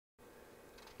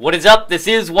What is up? This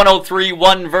is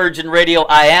 103.1 Virgin Radio.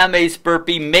 I am Ace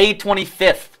Burpee. May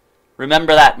 25th.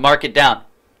 Remember that. Mark it down.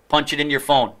 Punch it in your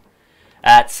phone.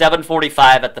 At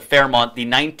 7:45 at the Fairmont, the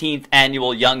 19th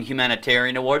Annual Young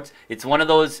Humanitarian Awards. It's one of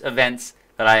those events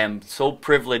that I am so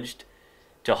privileged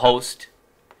to host,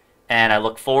 and I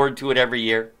look forward to it every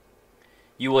year.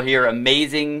 You will hear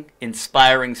amazing,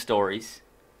 inspiring stories,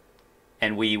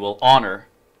 and we will honor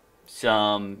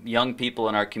some young people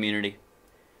in our community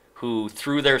who,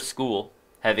 through their school,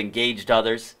 have engaged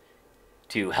others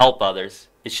to help others.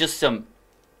 It's just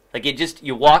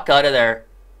you walk out of there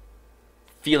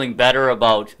feeling better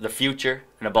about the future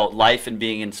and about life and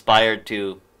being inspired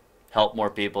to help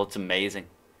more people. It's amazing.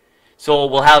 So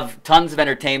we'll have tons of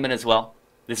entertainment as well.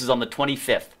 This is on the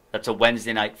 25th. That's a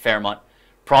Wednesday night, Fairmont.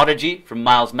 Prodigy from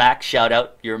Miles Max, shout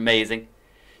out, you're amazing.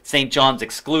 St. John's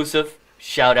exclusive,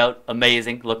 shout out,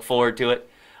 amazing, look forward to it.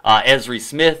 Esri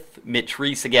Smith, Mitch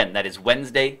Reese, again, that is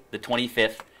Wednesday the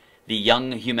 25th, the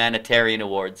Young Humanitarian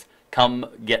Awards. Come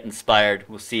get inspired.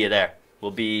 We'll see you there.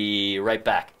 We'll be right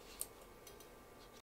back.